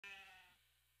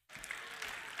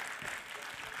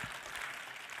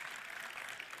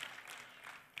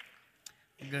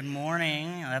Good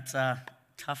morning. That's a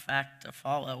tough act to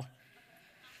follow.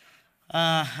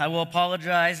 I will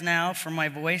apologize now for my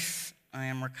voice. I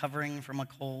am recovering from a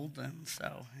cold, and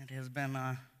so it has been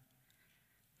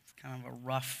it's kind of a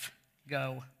rough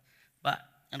go, but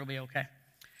it'll be okay.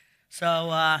 So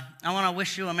I want to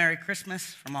wish you a Merry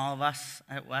Christmas from all of us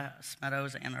at West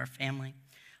Meadows and our family.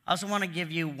 I also want to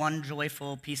give you one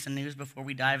joyful piece of news before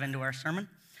we dive into our sermon.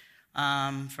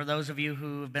 For those of you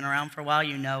who have been around for a while,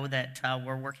 you know that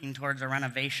we're working towards a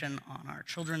renovation on our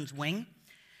children's wing.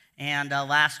 And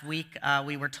last week,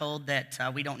 we were told that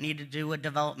we don't need to do a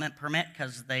development permit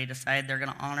because they decided they're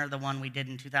going to honor the one we did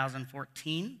in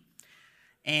 2014.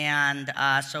 And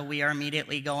so we are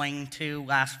immediately going to,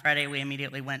 last Friday, we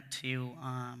immediately went to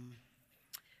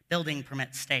building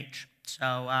permit stage.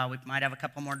 So we might have a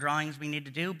couple more drawings we need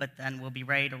to do, but then we'll be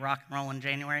ready to rock and roll in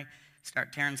January,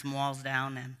 start tearing some walls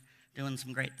down and doing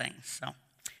some great things. So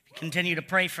continue to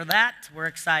pray for that. We're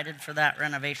excited for that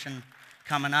renovation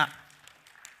coming up.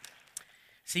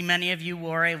 See, many of you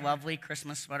wore a lovely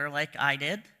Christmas sweater like I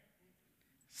did.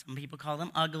 Some people call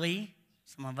them ugly.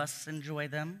 Some of us enjoy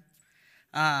them.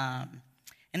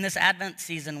 In this Advent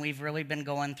season, we've really been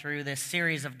going through this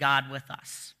series of God with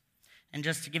Us. And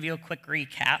just to give you a quick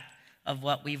recap of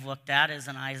what we've looked at is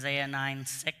in Isaiah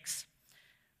 9:6.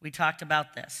 We talked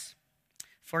about this.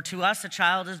 For to us a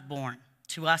child is born,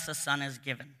 to us a son is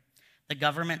given. The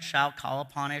government shall call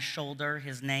upon his shoulder,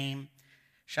 his name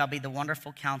shall be the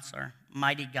Wonderful Counselor,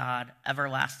 Mighty God,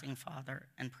 Everlasting Father,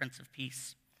 and Prince of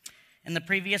Peace. In the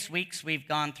previous weeks, we've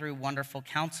gone through Wonderful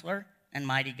Counselor and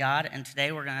Mighty God, and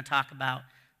today we're going to talk about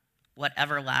what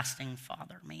Everlasting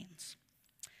Father means.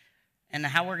 And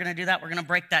how we're going to do that, we're going to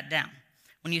break that down.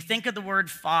 When you think of the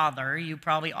word father, you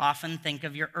probably often think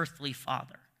of your earthly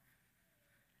father.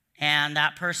 And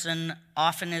that person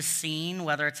often is seen,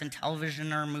 whether it's in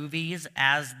television or movies,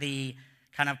 as the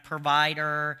kind of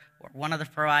provider or one of the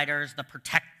providers, the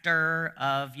protector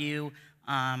of you,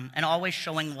 and always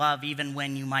showing love even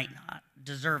when you might not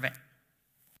deserve it.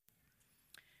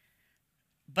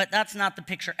 But that's not the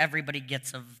picture everybody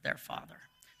gets of their father.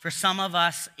 For some of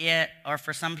us, or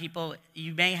for some people,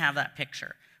 you may have that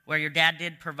picture where your dad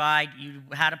did provide, you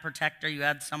had a protector, you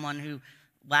had someone who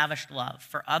lavished love.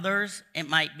 For others, it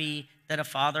might be that a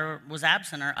father was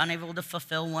absent or unable to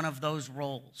fulfill one of those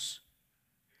roles.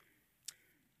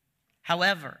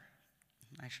 However,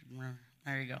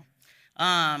 there you go.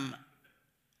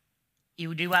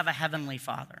 You do have a heavenly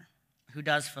Father who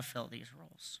does fulfill these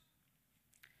roles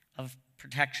of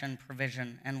protection,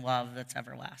 provision, and love that's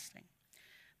everlasting.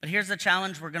 But here's the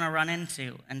challenge we're going to run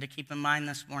into and to keep in mind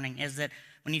this morning is that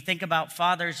when you think about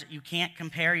fathers, you can't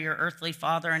compare your earthly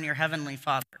father and your heavenly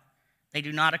father. They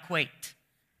do not equate.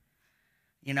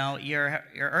 You know, your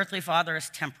earthly father is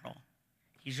temporal.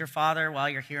 He's your father while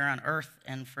you're here on earth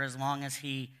and for as long as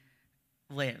he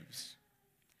lives.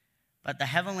 But the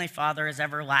heavenly Father is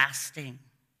everlasting.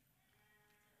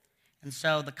 And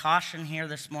so the caution here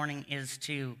this morning is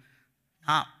to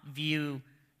not view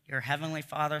your heavenly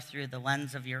Father through the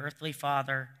lens of your earthly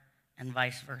father and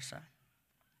vice versa.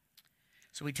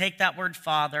 So we take that word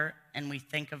father and we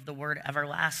think of the word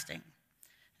everlasting.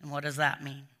 And what does that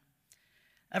mean?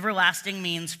 Everlasting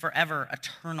means forever,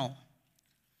 eternal.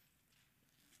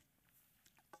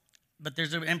 But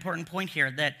there's an important point here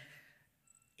that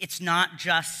it's not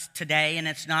just today and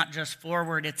it's not just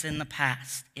forward, it's in the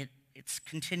past. It's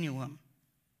continuum.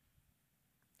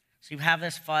 So you have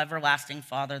this everlasting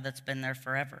Father that's been there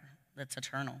forever, that's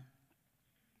eternal.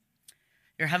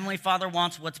 Your heavenly Father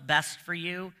wants what's best for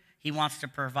you. He wants to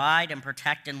provide and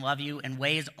protect and love you in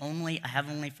ways only a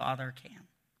heavenly Father can.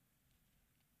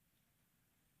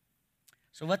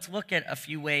 So let's look at a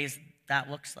few ways that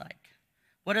looks like.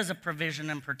 What does a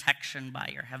provision and protection by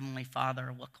your heavenly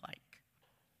Father look like?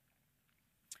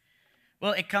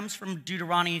 Well, it comes from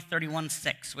Deuteronomy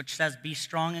 31:6, which says, "Be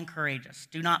strong and courageous.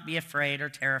 Do not be afraid or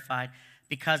terrified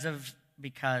because of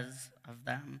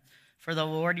them. For the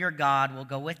Lord your God will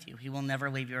go with you. He will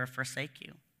never leave you or forsake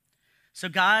you." So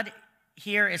God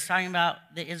here is talking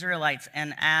about the Israelites,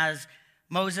 and as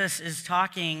Moses is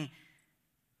talking,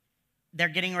 they're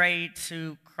getting ready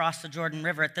to cross the Jordan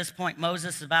River. At this point,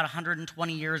 Moses is about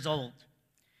 120 years old,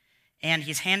 and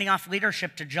he's handing off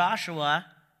leadership to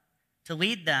Joshua to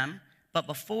lead them. But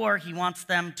before, he wants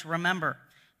them to remember,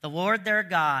 the Lord their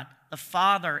God, the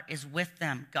Father, is with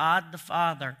them. God the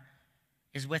Father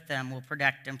is with them, will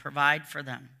protect and provide for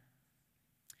them.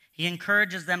 He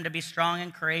encourages them to be strong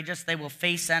and courageous. They will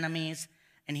face enemies,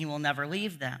 and he will never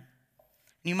leave them.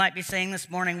 And you might be saying this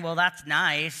morning, well, that's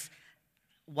nice.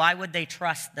 Why would they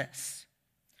trust this?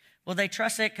 Well, they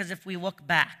trust it because if we look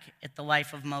back at the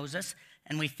life of Moses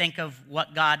and we think of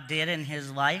what God did in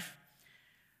his life,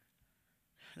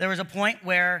 there was a point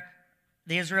where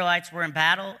the Israelites were in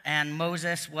battle, and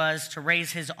Moses was to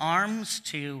raise his arms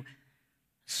to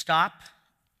stop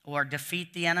or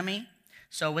defeat the enemy.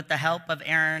 So with the help of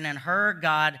Aaron and Hur,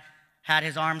 God had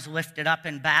his arms lifted up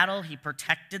in battle. He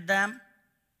protected them.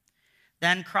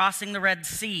 Then crossing the Red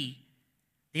Sea,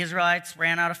 the Israelites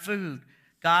ran out of food.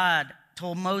 God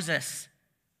told Moses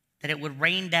that it would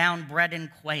rain down bread and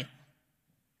quail,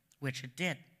 which it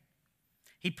did.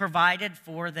 He provided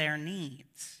for their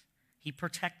needs. He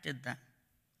protected them.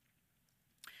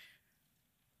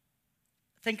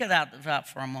 Think of that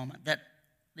for a moment, that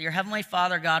your Heavenly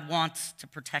Father, God, wants to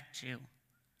protect you,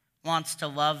 wants to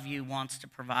love you, wants to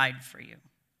provide for you.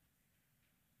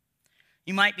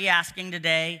 You might be asking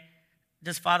today,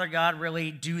 does Father God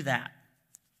really do that?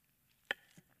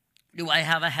 Do I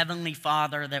have a Heavenly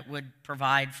Father that would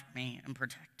provide for me and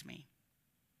protect me,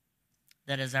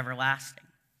 that is everlasting?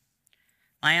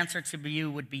 My answer to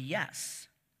you would be yes.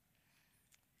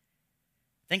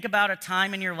 Think about a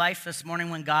time in your life this morning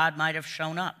when God might have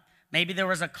shown up. Maybe there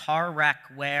was a car wreck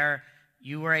where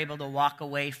you were able to walk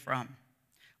away from.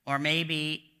 Or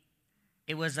maybe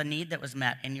it was a need that was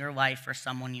met in your life for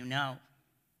someone you know.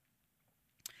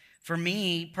 For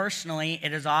me, personally,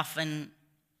 it is often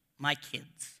my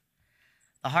kids.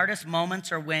 The hardest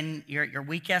moments are when you're at your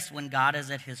weakest, when God is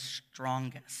at his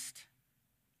strongest.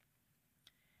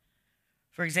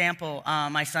 For example,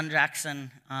 my son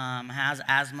Jackson has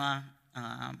asthma.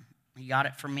 He got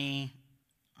it from me.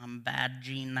 I'm a bad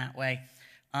gene that way.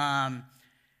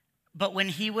 But when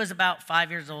he was about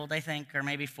 5 years old, I think, or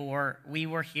maybe 4, we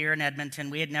were here in Edmonton.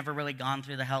 We had never really gone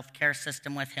through the healthcare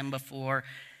system with him before.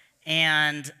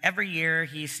 And every year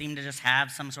he seemed to just have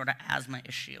some sort of asthma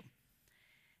issue.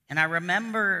 And I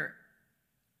remember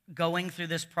going through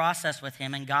this process with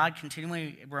him, and God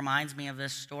continually reminds me of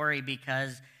this story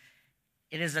because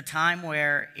it is a time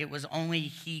where it was only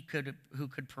he who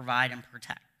could provide and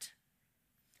protect.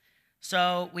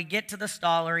 So we get to the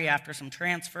Stollery after some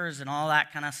transfers and all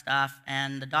that kind of stuff,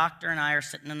 and the doctor and I are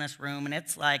sitting in this room, and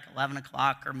it's like 11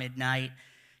 o'clock or midnight.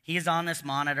 He's on this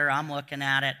monitor. I'm looking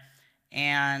at it,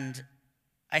 and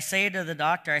I say to the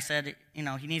doctor, I said,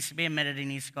 he needs to be admitted. He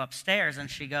needs to go upstairs. And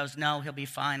she goes, no, he'll be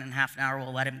fine. In half an hour,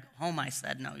 we'll let him go home. I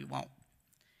said, no, he won't.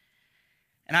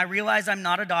 And I realize I'm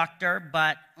not a doctor,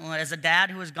 but as a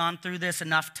dad who has gone through this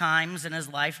enough times in his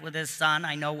life with his son,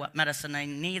 I know what medicine he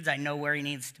needs. I know where he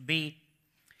needs to be.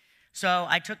 So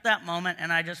I took that moment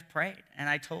and I just prayed. And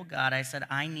I told God, I said,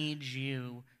 I need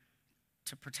you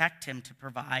to protect him, to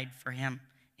provide for him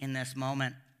in this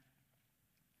moment.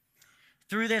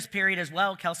 Through this period as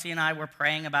well, Kelsey and I were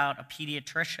praying about a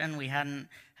pediatrician. We hadn't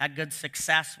had good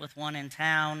success with one in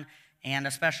town. And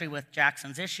especially with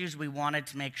Jackson's issues, we wanted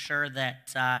to make sure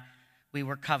that we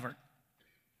were covered.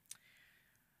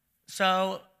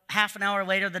 So half an hour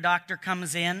later, the doctor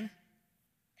comes in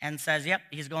and says, yep,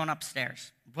 he's going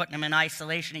upstairs. We're putting him in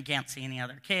isolation. He can't see any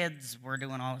other kids. We're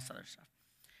doing all this other stuff,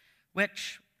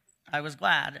 which I was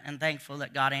glad and thankful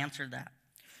that God answered that.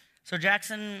 So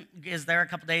Jackson is there a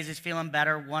couple days. He's feeling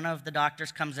better. One of the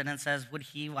doctors comes in and says, would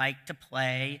he like to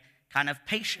play kind of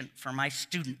patient for my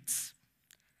students?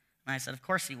 And I said, of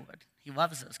course he would. He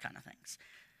loves those kind of things.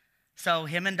 So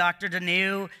him and Dr.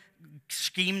 Deneau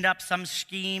schemed up some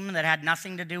scheme that had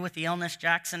nothing to do with the illness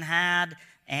Jackson had.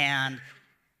 And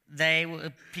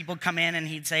people come in and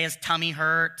he'd say his tummy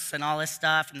hurts and all this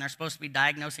stuff. And they're supposed to be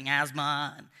diagnosing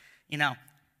asthma. And,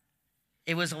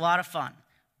 it was a lot of fun.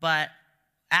 But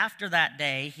after that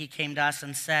day, he came to us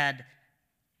and said,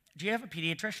 do you have a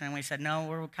pediatrician? And we said, no,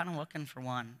 we're kind of looking for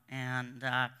one. And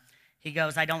he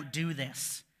goes, I don't do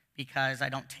this because I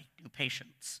don't take new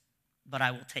patients, but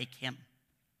I will take him.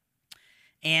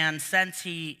 And since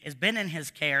he has been in his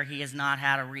care, he has not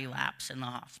had a relapse in the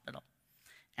hospital.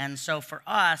 And so for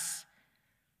us,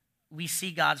 we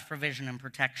see God's provision and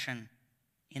protection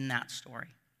in that story.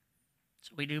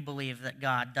 So we do believe that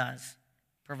God does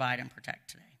provide and protect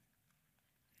today.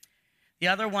 The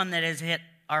other one that has hit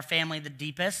our family the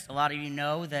deepest, a lot of you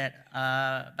know that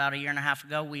about a year and a half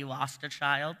ago, we lost a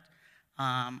child.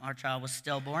 Our child was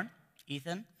stillborn,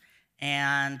 Ethan.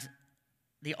 And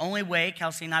the only way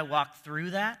Kelsey and I walked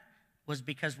through that was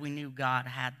because we knew God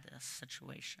had this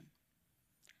situation.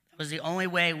 It was the only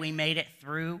way we made it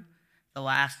through the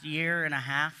last year and a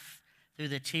half, through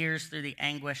the tears, through the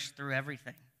anguish, through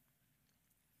everything.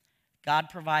 God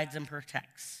provides and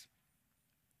protects.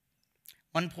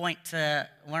 One point to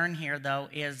learn here, though,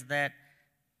 is that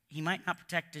he might not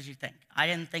protect as you think. I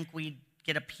didn't think we'd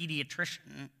get a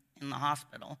pediatrician in the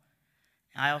hospital.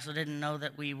 I also didn't know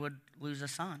that we would lose a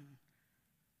son.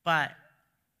 But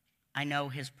I know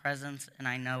his presence and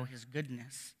I know his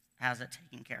goodness has it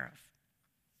taken care of.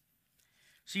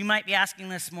 So you might be asking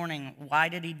this morning, why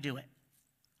did he do it?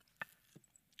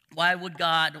 Why would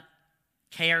God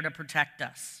care to protect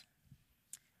us?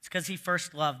 It's because he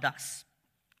first loved us.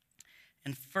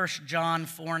 In 1 John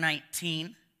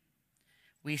 4:19,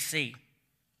 we see,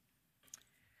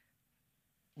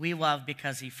 we love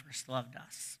because he first loved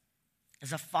us.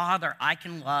 As a father, I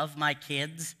can love my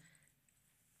kids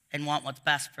and want what's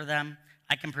best for them.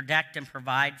 I can protect and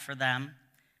provide for them.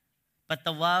 But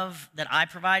the love that I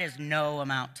provide is no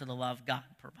amount to the love God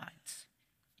provides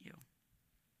you.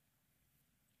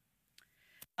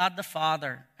 God the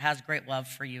Father has great love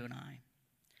for you and I.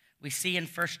 We see in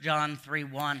 1 John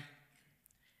 3:1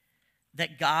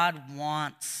 that God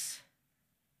wants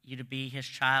you to be his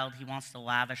child. He wants to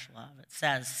lavish love. It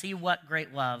says, see what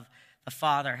great love the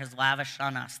Father has lavished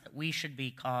on us, that we should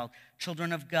be called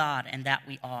children of God, and that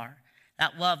we are.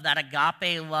 That love, that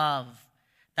agape love,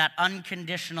 that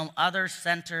unconditional,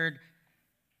 other-centered,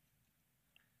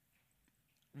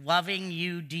 loving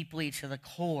you deeply to the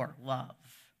core love,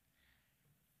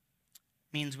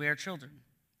 means we are children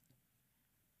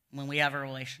when we have a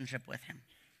relationship with him.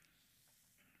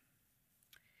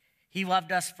 He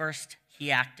loved us first.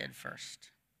 He acted first.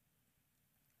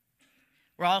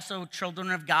 We're also children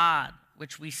of God,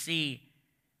 which we see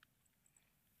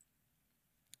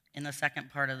in the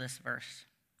second part of this verse.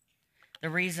 The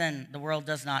reason the world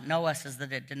does not know us is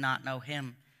that it did not know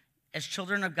him. As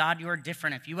children of God, you are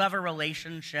different. If you have a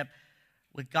relationship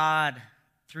with God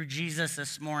through Jesus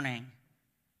this morning,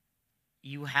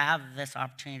 you have this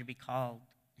opportunity to be called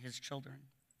his children.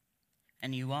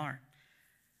 And you are.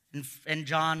 In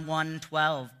John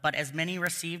 1:12, but as many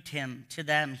received him, to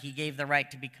them he gave the right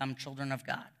to become children of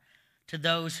God, to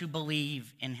those who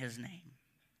believe in his name.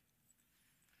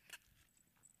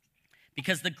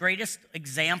 Because the greatest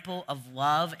example of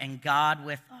love and God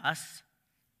with us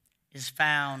is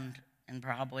found in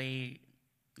probably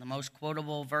the most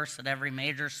quotable verse at every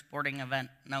major sporting event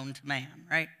known to man,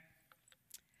 right?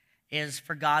 Is,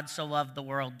 for God so loved the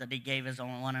world that he gave his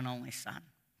own one and only Son,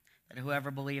 that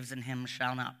whoever believes in him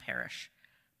shall not perish,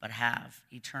 but have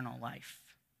eternal life.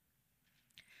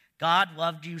 God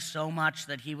loved you so much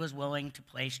that he was willing to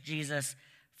place Jesus,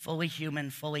 fully human,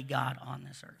 fully God, on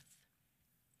this earth.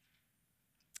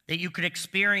 That you could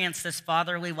experience this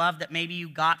fatherly love that maybe you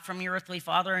got from your earthly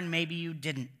father and maybe you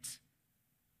didn't.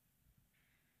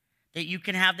 That you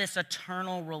can have this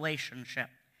eternal relationship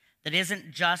that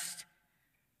isn't just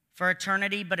for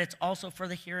eternity, but it's also for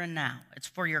the here and now. It's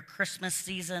for your Christmas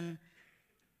season.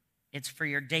 It's for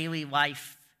your daily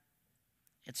life.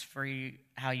 It's for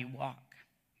how you walk.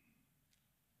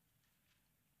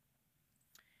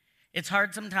 It's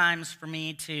hard sometimes for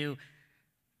me to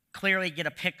clearly get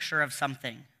a picture of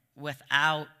something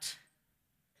without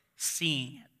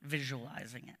seeing it,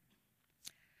 visualizing it.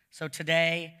 So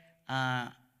today,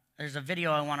 there's a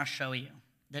video I want to show you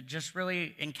that just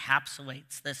really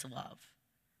encapsulates this love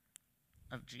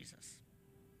of Jesus.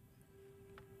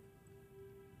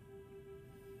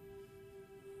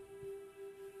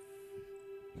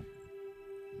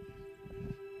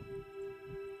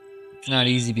 It's not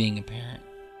easy being a parent.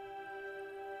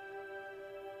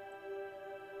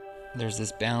 There's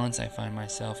this balance I find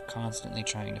myself constantly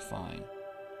trying to find.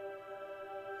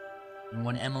 And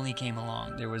when Emily came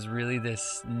along, there was really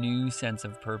this new sense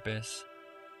of purpose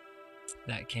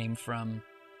that came from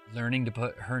learning to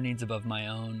put her needs above my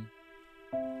own.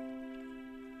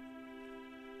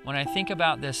 When I think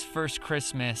about this first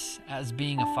Christmas as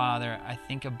being a father, I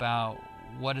think about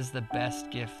what is the best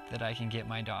gift that I can get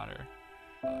my daughter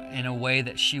in a way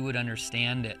that she would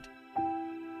understand it.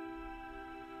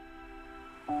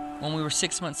 When we were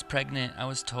 6 months pregnant, I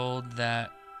was told that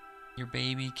your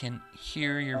baby can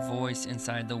hear your voice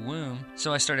inside the womb.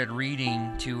 So I started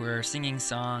reading to her, singing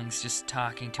songs, just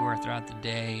talking to her throughout the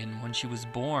day. And when she was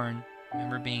born, I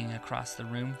remember being across the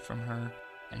room from her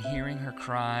and hearing her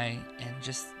cry and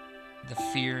just the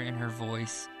fear in her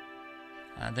voice.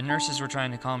 The nurses were trying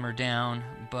to calm her down,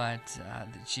 but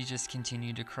she just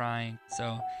continued to cry.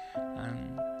 So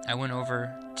I went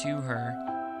over to her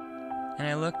and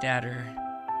I looked at her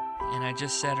and I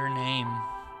just said her name.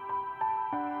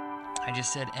 I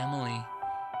just said Emily.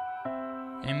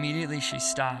 And immediately she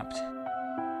stopped.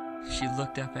 She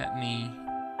looked up at me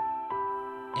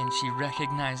and she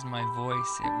recognized my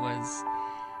voice.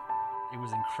 It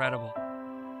was incredible.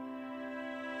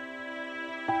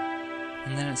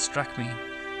 And then it struck me.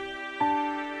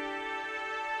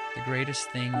 The greatest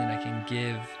thing that I can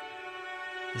give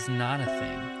is not a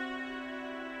thing.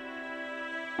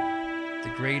 The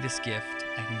greatest gift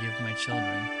I can give my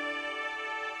children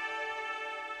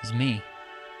is me.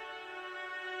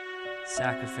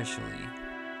 Sacrificially,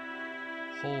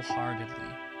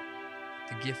 wholeheartedly,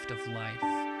 the gift of life.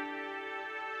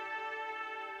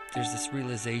 There's this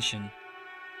realization,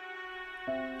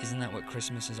 isn't that what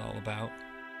Christmas is all about?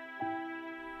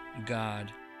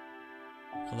 God,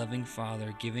 a loving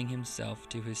Father, giving himself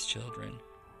to his children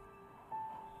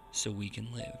so we can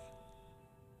live.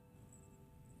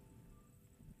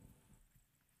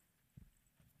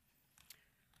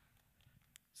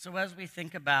 So as we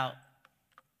think about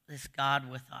this God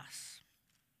with us,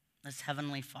 this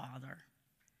Heavenly Father,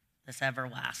 this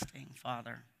everlasting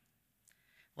Father,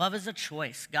 love is a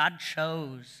choice. God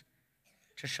chose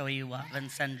to show you love and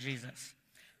send Jesus.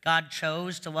 God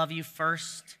chose to love you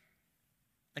first.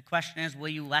 The question is, will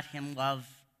you let him love,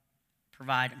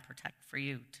 provide, and protect for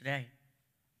you today?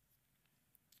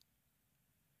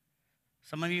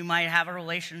 Some of you might have a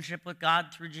relationship with God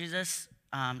through Jesus.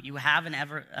 You have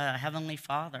a Heavenly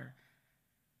Father.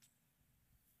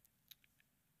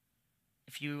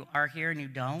 If you are here and you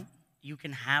don't, you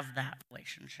can have that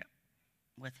relationship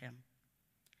with him.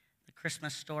 The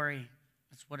Christmas story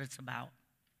is what it's about.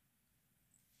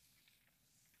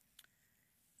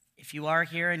 If you are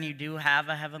here and you do have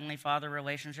a Heavenly Father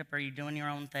relationship, are you doing your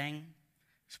own thing?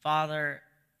 His Father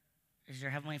is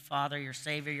your Heavenly Father, your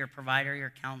Savior, your provider,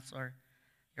 your counselor,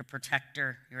 your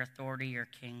protector, your authority, your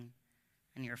king,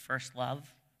 and your first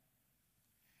love.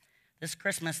 This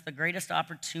Christmas, the greatest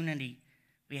opportunity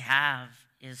we have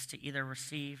is to either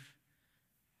receive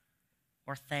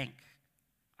or thank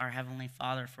our Heavenly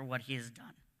Father for what he has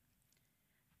done.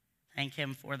 Thank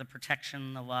him for the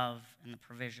protection, the love, and the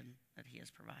provision that he has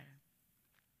provided.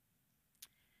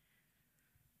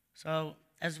 So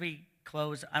as we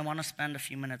close, I want to spend a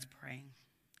few minutes praying.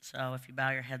 So if you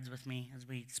bow your heads with me as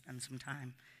we spend some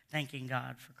time thanking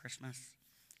God for Christmas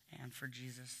and for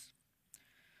Jesus.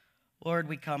 Lord,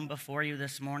 we come before you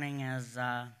this morning as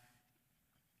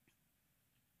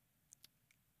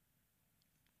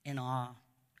in awe,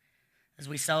 as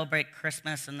we celebrate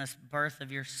Christmas and this birth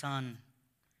of your Son,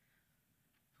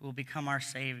 who will become our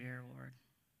Savior, Lord.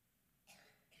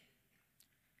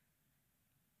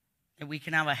 That we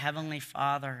can have a Heavenly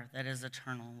Father that is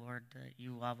eternal, Lord, that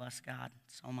you love us, God,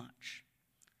 so much,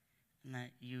 and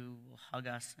that you will hug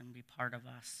us and be part of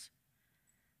us,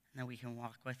 and that we can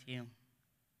walk with you.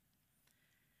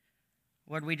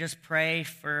 Lord, we just pray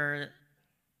for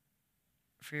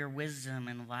your wisdom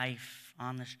and life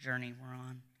on this journey we're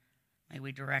on. May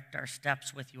we direct our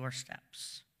steps with your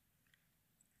steps.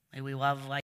 May we love like